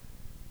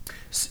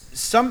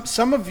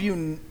 Some of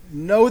you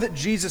know that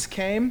Jesus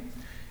came,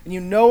 and you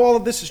know all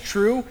of this is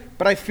true,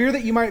 but I fear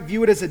that you might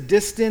view it as a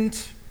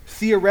distant,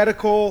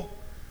 theoretical,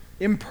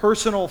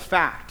 impersonal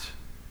fact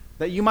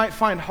that you might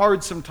find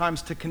hard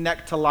sometimes to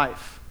connect to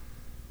life.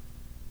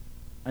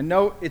 I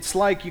know it's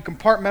like you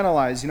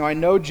compartmentalize. I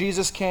know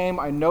Jesus came,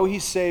 I know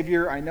he's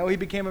Savior, I know he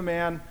became a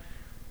man.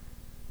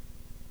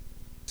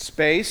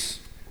 Space,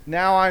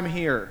 now I'm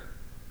here.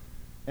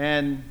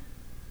 And,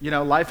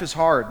 life is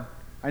hard.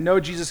 I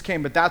know Jesus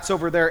came, but that's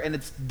over there, and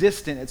it's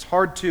distant. It's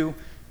hard to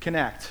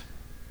connect.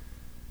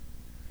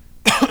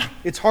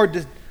 It's hard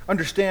to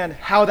understand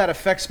how that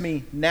affects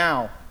me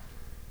now.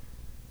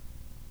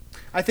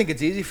 I think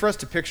it's easy for us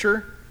to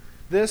picture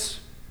this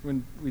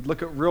when we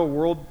look at real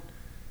world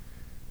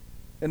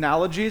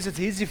analogies. It's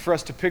easy for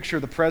us to picture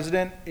the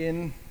president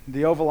in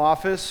the Oval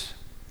Office,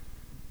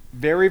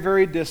 very,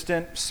 very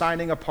distant,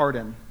 signing a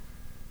pardon.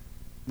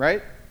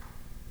 Right?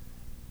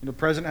 The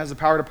president has the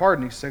power to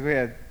pardon. He says,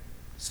 okay,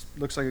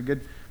 looks like I'm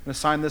going to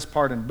sign this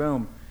pardon.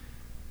 Boom.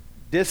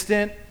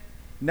 Distant,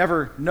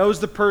 never knows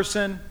the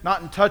person,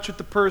 not in touch with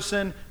the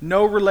person,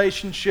 no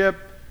relationship.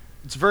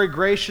 It's very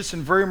gracious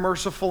and very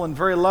merciful and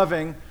very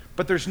loving,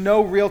 but there's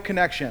no real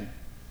connection.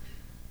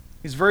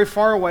 He's very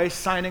far away,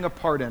 signing a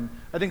pardon.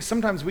 I think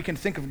sometimes we can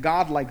think of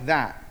God like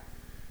that.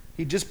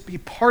 He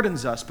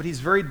pardons us, but he's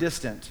very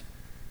distant.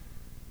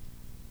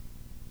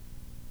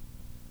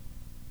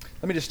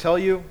 Let me just tell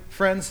you,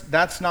 friends,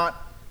 that's not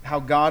how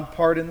God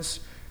pardons.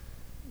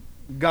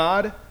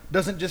 God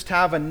doesn't just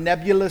have a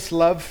nebulous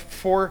love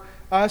for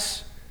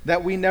us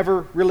that we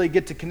never really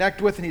get to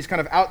connect with, and he's kind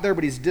of out there,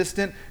 but he's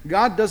distant.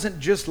 God doesn't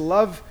just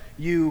love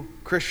you,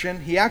 Christian.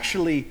 He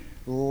actually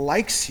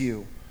likes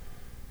you.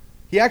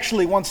 He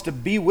actually wants to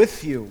be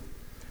with you.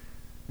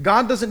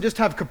 God doesn't just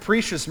have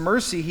capricious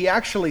mercy, he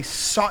actually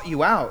sought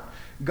you out.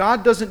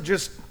 God doesn't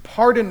just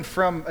pardon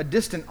from a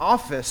distant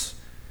office,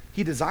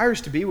 he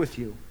desires to be with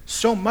you,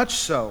 so much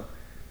so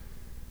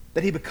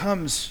that he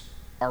becomes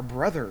our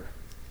brother.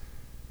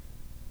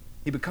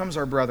 He becomes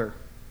our brother.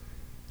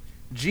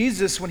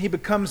 Jesus, when he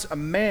becomes a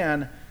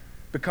man,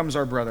 becomes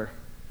our brother.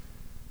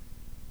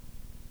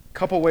 A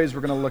couple ways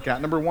we're going to look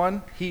at. Number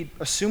one, he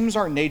assumes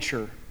our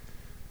nature.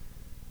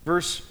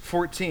 Verse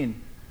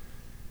 14,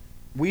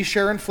 we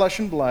share in flesh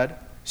and blood,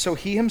 so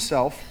he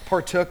himself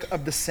partook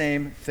of the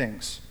same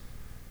things.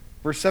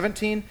 Verse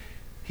 17,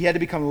 he had to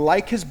become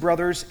like his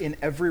brothers in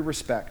every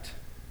respect.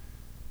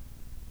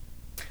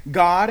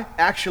 God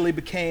actually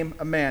became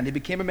a man. He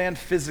became a man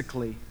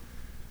physically.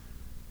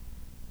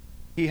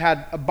 He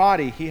had a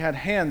body, he had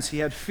hands, he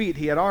had feet,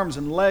 he had arms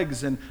and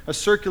legs and a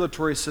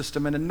circulatory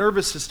system and a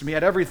nervous system. He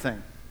had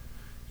everything.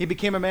 He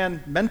became a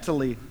man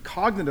mentally,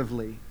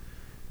 cognitively.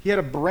 He had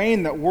a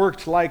brain that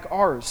worked like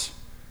ours.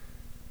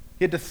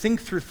 He had to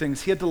think through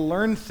things. He had to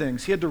learn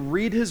things. He had to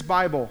read his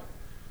Bible.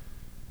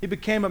 He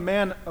became a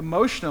man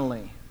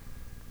emotionally,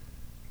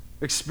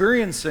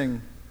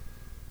 experiencing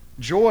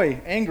joy,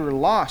 anger,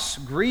 loss,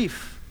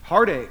 grief,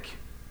 heartache.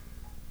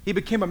 He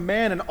became a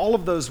man in all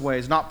of those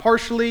ways, not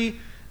partially.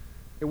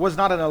 It was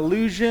not an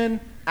illusion,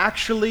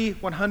 actually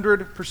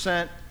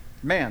 100%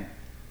 man.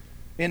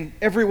 In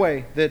every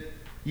way that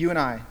you and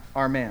I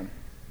are man.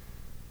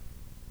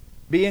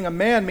 Being a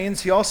man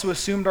means he also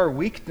assumed our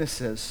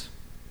weaknesses.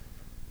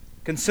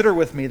 Consider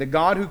with me, the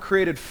God who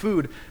created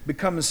food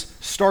becomes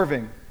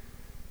starving.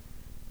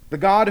 The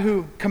God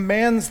who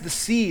commands the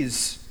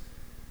seas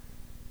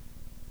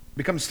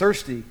becomes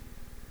thirsty.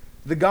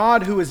 The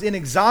God who is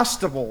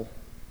inexhaustible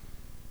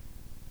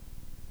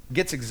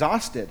gets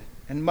exhausted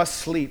and must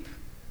sleep.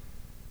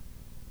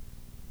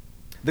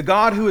 The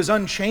God who is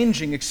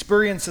unchanging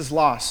experiences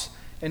loss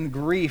and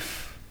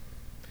grief.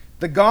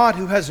 The God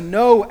who has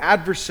no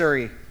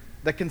adversary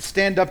that can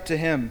stand up to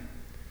him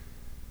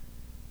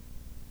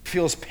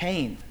feels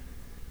pain.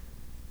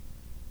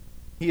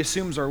 He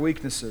assumes our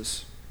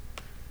weaknesses.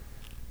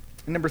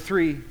 And number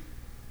three,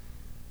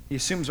 he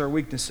assumes our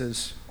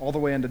weaknesses all the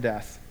way into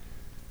death.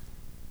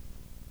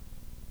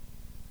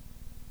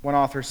 One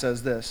author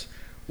says this,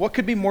 what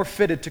could be more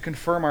fitted to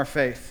confirm our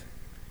faith?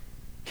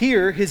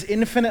 Here, his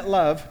infinite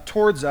love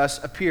towards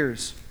us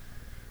appears,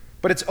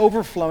 but its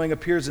overflowing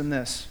appears in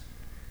this,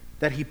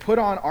 that he put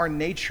on our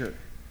nature,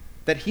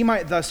 that he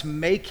might thus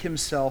make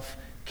himself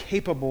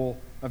capable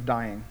of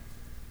dying.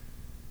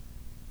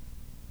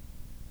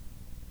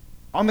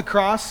 On the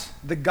cross,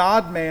 the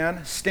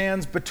God-man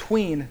stands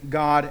between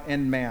God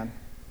and man.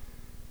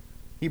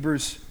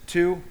 Hebrews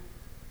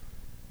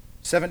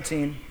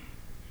 2:17,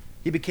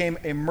 he became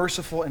a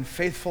merciful and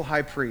faithful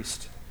high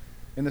priest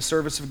in the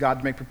service of God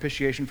to make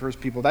propitiation for his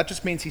people. That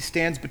just means he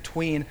stands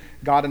between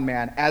God and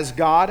man. As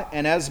God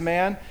and as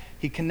man,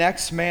 he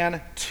connects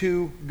man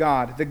to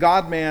God. The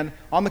God-man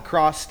on the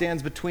cross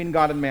stands between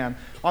God and man.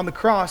 On the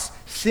cross,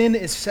 sin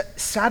is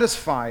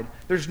satisfied.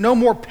 There's no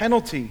more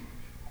penalty,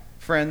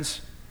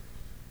 friends.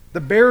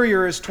 The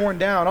barrier is torn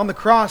down. On the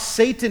cross,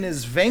 Satan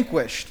is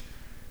vanquished.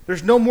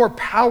 There's no more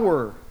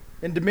power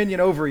and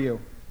dominion over you.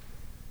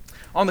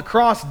 On the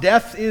cross,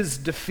 death is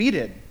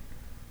defeated.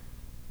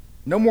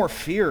 No more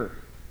fear.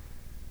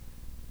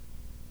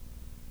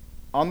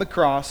 On the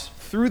cross,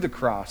 through the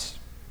cross,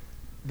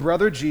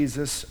 brother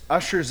Jesus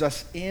ushers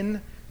us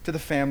in to the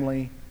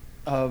family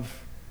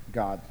of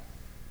God.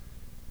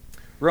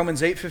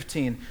 Romans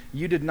 8:15,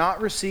 you did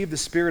not receive the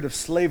spirit of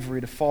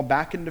slavery to fall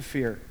back into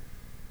fear,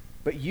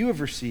 but you have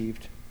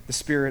received the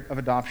spirit of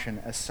adoption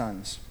as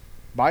sons,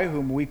 by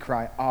whom we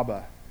cry,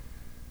 Abba,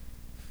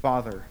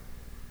 Father.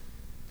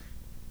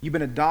 You've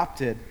been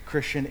adopted,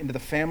 Christian, into the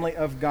family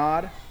of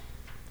God.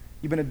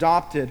 You've been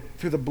adopted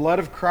through the blood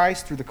of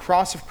Christ, through the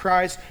cross of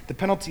Christ. The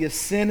penalty of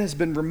sin has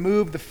been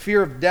removed. The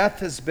fear of death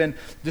has been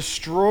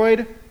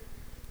destroyed.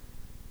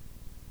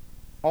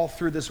 All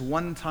through this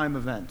one-time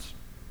event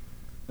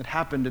that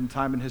happened in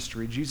time and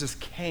history. Jesus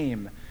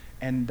came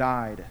and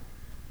died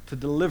to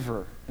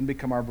deliver and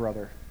become our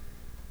brother.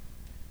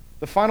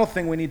 The final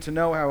thing we need to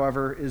know,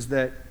 however, is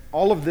that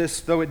all of this,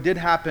 though it did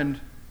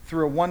happen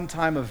through a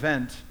one-time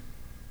event,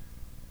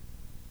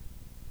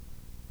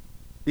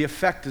 the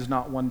effect is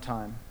not one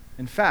time.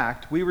 In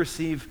fact, we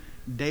receive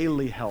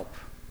daily help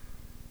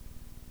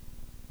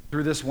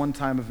through this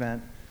one-time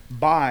event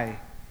by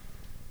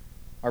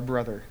our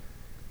brother,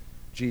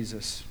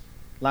 Jesus.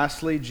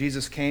 Lastly,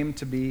 Jesus came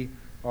to be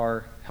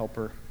our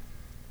helper.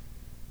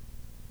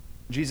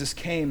 Jesus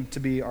came to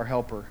be our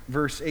helper.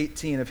 Verse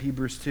 18 of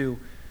Hebrews 2,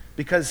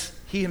 because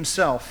he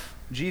himself,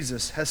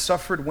 Jesus, has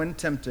suffered when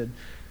tempted,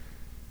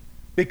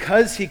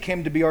 because he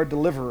came to be our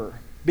deliverer,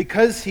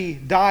 because he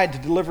died to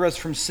deliver us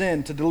from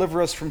sin, to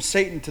deliver us from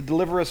Satan, to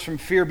deliver us from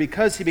fear,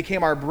 because he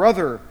became our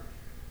brother.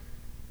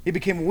 He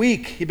became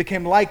weak. He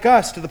became like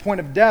us to the point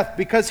of death.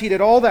 Because he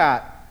did all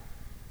that,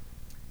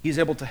 he's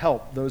able to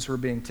help those who are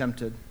being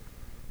tempted.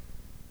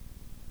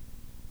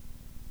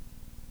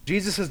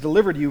 Jesus has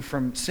delivered you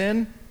from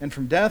sin and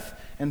from death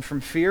and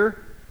from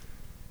fear.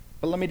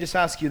 But let me just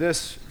ask you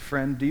this,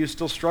 friend. Do you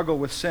still struggle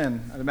with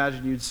sin? I'd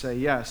imagine you'd say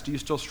yes. Do you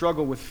still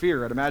struggle with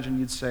fear? I'd imagine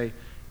you'd say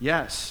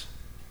yes.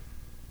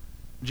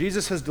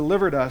 Jesus has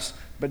delivered us,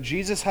 but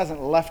Jesus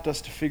hasn't left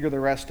us to figure the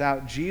rest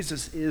out.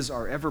 Jesus is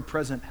our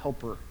ever-present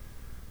helper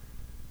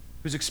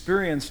who's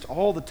experienced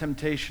all the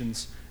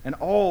temptations and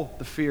all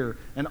the fear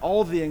and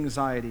all the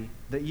anxiety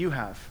that you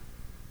have.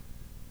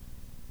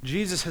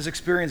 Jesus has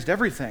experienced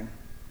everything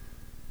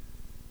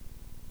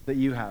that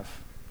you have.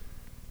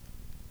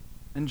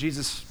 And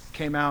Jesus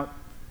came out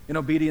in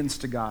obedience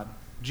to God.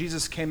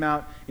 Jesus came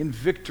out in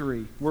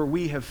victory where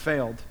we have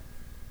failed.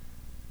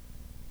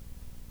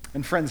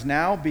 And friends,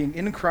 now being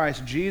in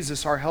Christ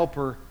Jesus, our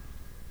helper,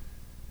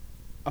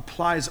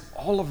 applies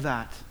all of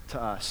that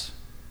to us.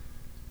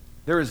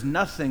 There is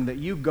nothing that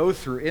you go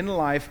through in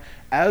life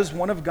as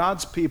one of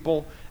God's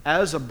people,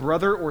 as a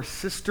brother or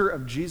sister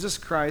of Jesus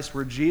Christ,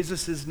 where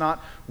Jesus is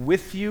not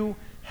with you,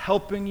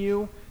 helping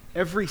you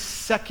every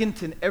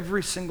second in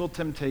every single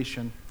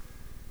temptation.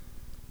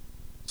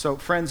 So,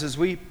 friends, as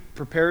we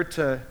prepare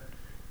to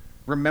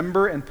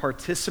remember and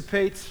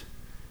participate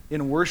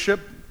in worship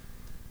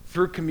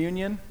through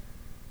communion,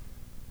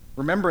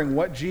 remembering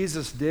what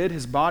Jesus did,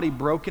 his body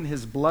broken,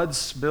 his blood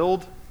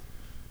spilled,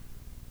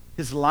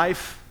 his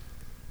life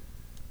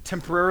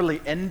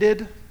temporarily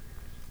ended,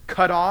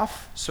 cut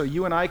off, so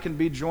you and I can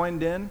be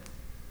joined in.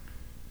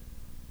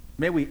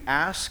 May we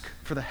ask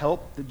for the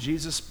help that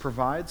Jesus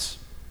provides.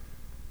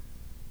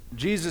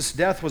 Jesus'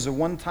 death was a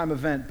one-time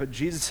event, but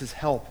Jesus'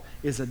 help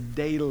is a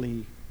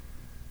daily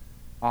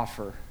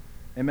offer.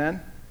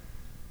 Amen?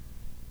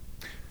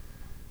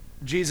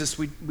 Jesus,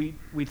 we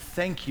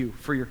thank you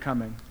for your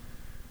coming.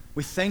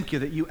 We thank you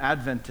that you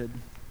advented.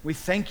 We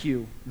thank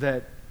you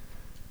that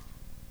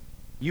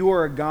you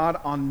are a God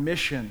on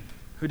mission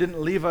who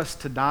didn't leave us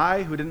to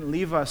die, who didn't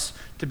leave us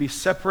to be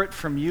separate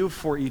from you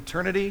for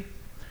eternity,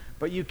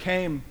 but you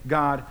came,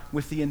 God,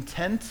 with the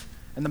intent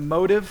and the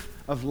motive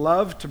of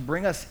love to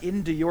bring us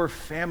into your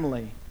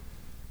family.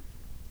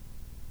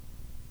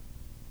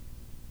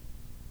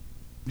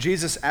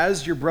 Jesus,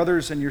 as your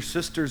brothers and your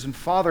sisters, and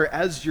Father,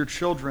 as your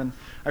children,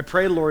 I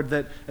pray, Lord,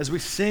 that as we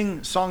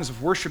sing songs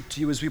of worship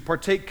to you, as we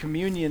partake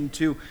communion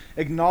to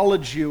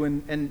acknowledge you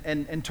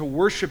and to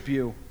worship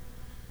you,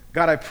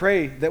 God, I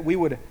pray that we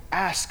would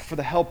ask for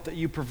the help that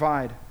you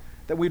provide,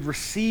 that we'd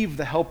receive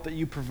the help that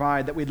you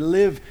provide, that we'd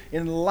live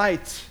in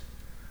light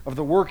of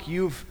the work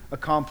you've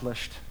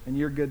accomplished. In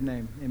your good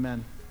name,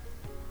 amen.